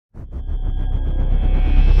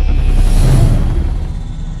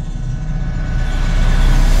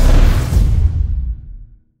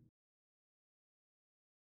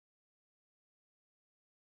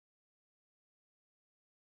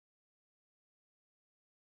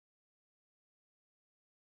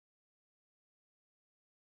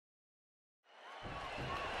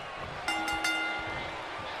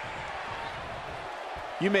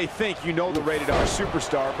You may think you know the rated R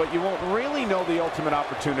superstar, but you won't really know the ultimate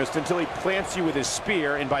opportunist until he plants you with his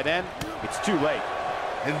spear, and by then, it's too late.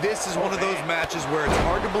 And this is one of those matches where it's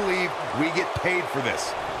hard to believe we get paid for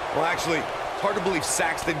this. Well, actually, it's hard to believe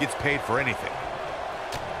Saxton gets paid for anything.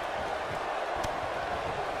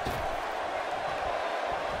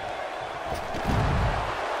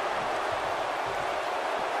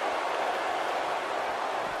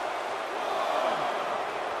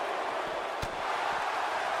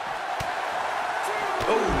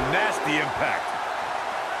 Nasty impact.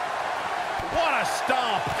 What a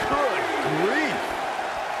stomp. Good grief.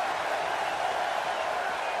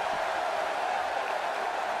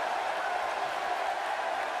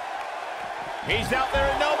 He's out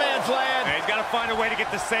there in no man's land. And he's got to find a way to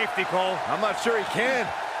get to safety, Cole. I'm not sure he can.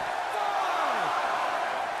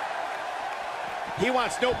 He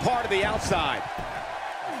wants no part of the outside.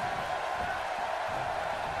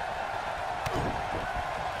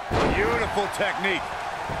 Beautiful technique.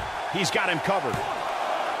 He's got him covered. A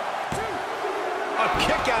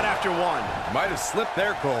kick out after one. Might have slipped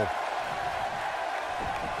there, Cole.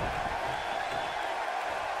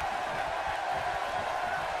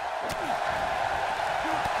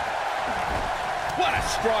 What a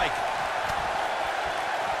strike.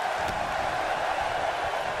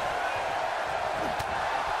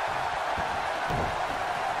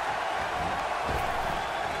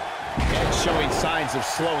 And showing signs of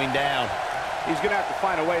slowing down. He's going to have to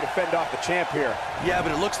find a way to fend off the champ here. Yeah,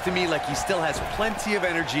 but it looks to me like he still has plenty of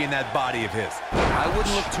energy in that body of his. I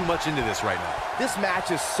wouldn't look too much into this right now. This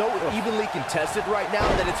match is so evenly contested right now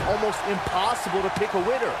that it's almost impossible to pick a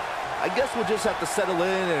winner. I guess we'll just have to settle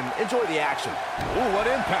in and enjoy the action. Ooh, what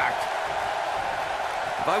impact.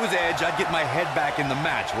 If I was Edge, I'd get my head back in the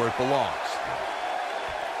match where it belongs.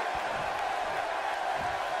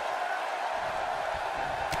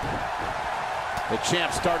 The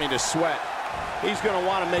champ's starting to sweat. He's going to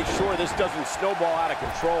want to make sure this doesn't snowball out of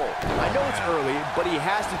control. I know it's early, but he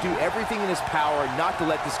has to do everything in his power not to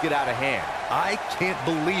let this get out of hand. I can't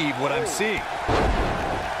believe what I'm seeing.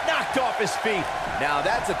 Knocked off his feet. Now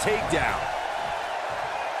that's a takedown.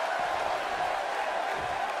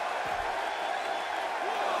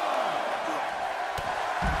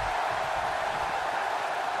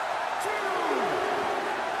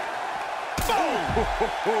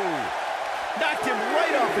 Boom! Knocked him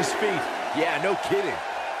right off his feet. Yeah, no kidding.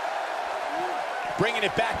 Bringing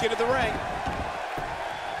it back into the ring.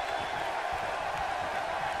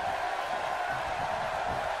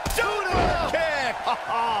 Super kick!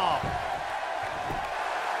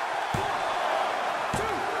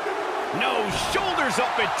 No, shoulders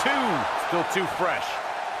up at 2. Still too fresh.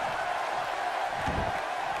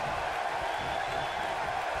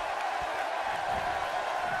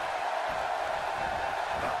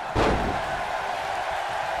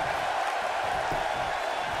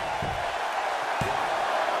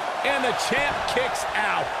 And the champ kicks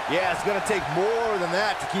out. Yeah, it's going to take more than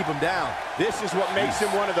that to keep him down. This is what makes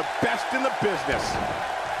him one of the best in the business.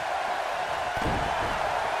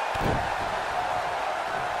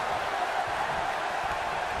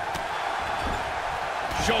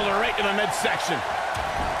 Shoulder right to the midsection.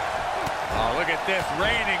 Oh, look at this,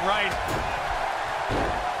 raining right.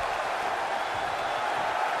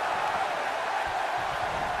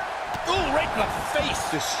 Ooh, right in the face.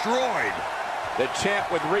 Destroyed. The champ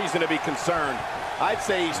with reason to be concerned. I'd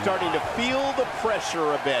say he's starting to feel the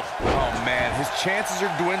pressure a bit. Oh, man, his chances are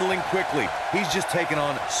dwindling quickly. He's just taken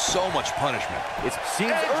on so much punishment. It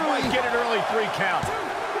seems Edge early. might get an early 3 count.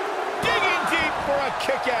 Digging deep for a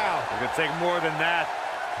kick out. It's gonna take more than that.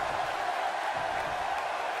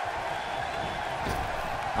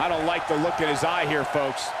 I don't like the look in his eye here,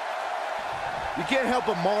 folks. You can't help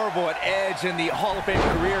but marvel at Edge and the Hall of Fame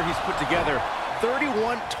career he's put together.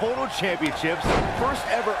 31 total championships, first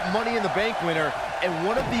ever Money in the Bank winner, and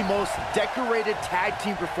one of the most decorated tag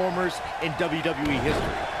team performers in WWE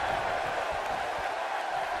history.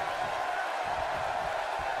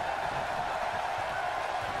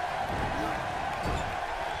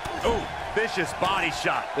 Ooh, vicious body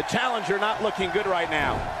shot. The challenger not looking good right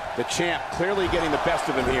now. The champ clearly getting the best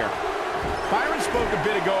of him here. Byron spoke a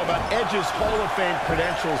bit ago about Edge's Hall of Fame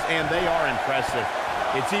credentials, and they are impressive.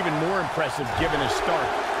 It's even more impressive given his start.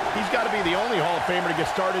 He's got to be the only Hall of Famer to get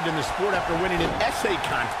started in the sport after winning an essay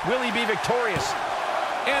contest. Will he be victorious?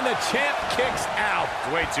 And the champ kicks out.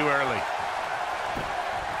 It's way too early.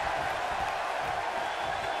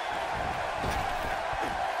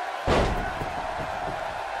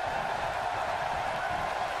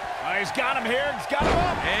 Oh, he's got him here. He's got him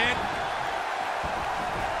up. And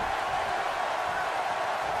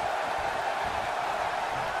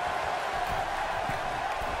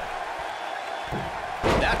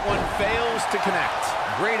to connect.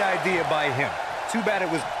 Great idea by him. Too bad it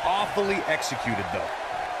was awfully executed, though.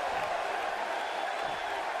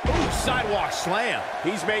 Ooh, sidewalk slam.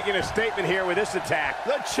 He's making a statement here with this attack.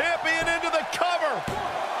 The champion into the cover.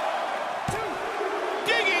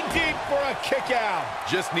 Digging deep for a kick out.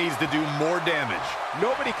 Just needs to do more damage.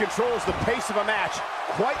 Nobody controls the pace of a match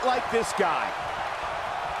quite like this guy.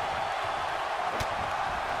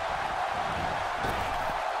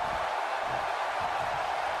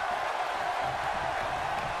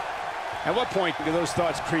 At what point do those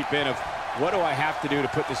thoughts creep in of, what do I have to do to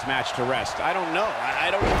put this match to rest? I don't know.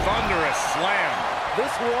 I don't. Thunderous slam.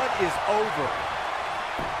 This one is over.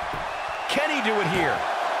 Can he do it here?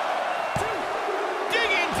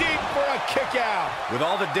 Digging deep for a kick out. With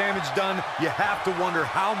all the damage done, you have to wonder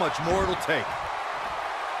how much more it'll take.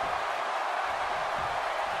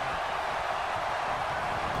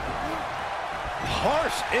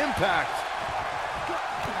 Harsh impact.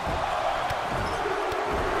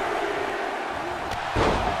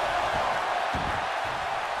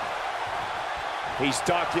 He's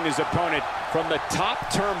stalking his opponent from the top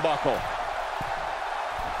turnbuckle.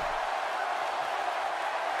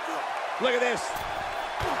 Look at this.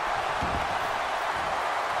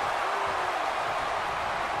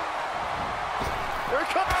 Here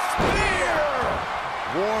comes Spear.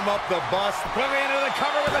 Warm up the bus. Quickly into the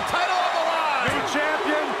cover with the title on the line. New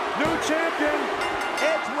champion, new champion.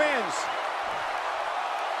 Edge wins.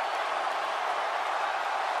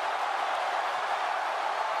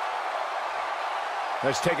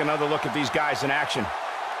 Let's take another look at these guys in action.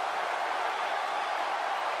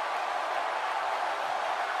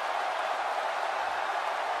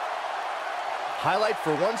 Highlight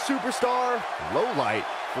for one superstar, low light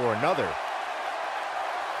for another.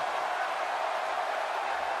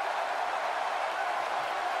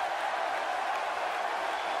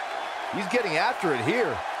 He's getting after it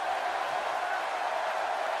here.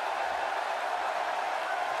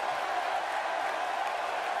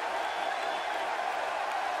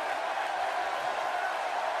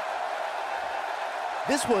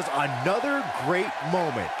 This was another great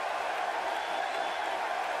moment.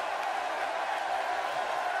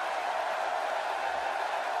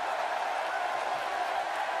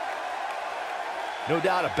 No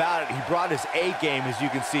doubt about it, he brought his A game, as you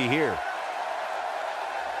can see here.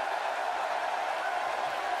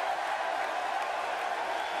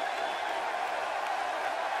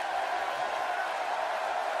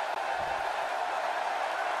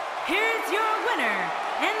 Here's your winner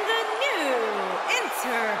and the new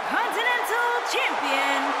Intercontinental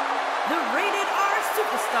Champion, the Rated R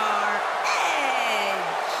Superstar,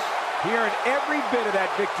 Edge. Hearing every bit of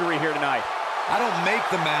that victory here tonight. I don't make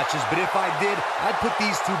the matches, but if I did, I'd put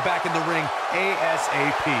these two back in the ring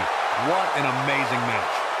ASAP. What an amazing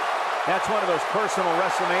match. That's one of those personal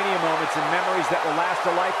WrestleMania moments and memories that will last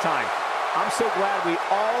a lifetime. I'm so glad we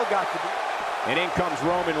all got to do it. And in comes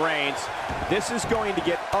Roman Reigns. This is going to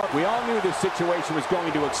get up. We all knew this situation was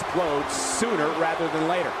going to explode sooner rather than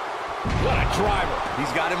later. What a driver.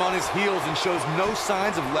 He's got him on his heels and shows no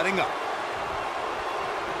signs of letting up.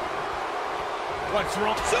 What's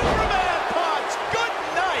wrong? Superman punch. Good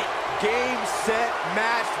night. Game, set,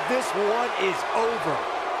 match. This one is over.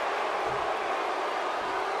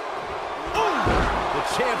 The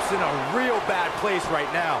champ's in a real bad place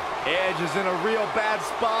right now. Edge is in a real bad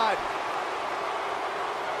spot.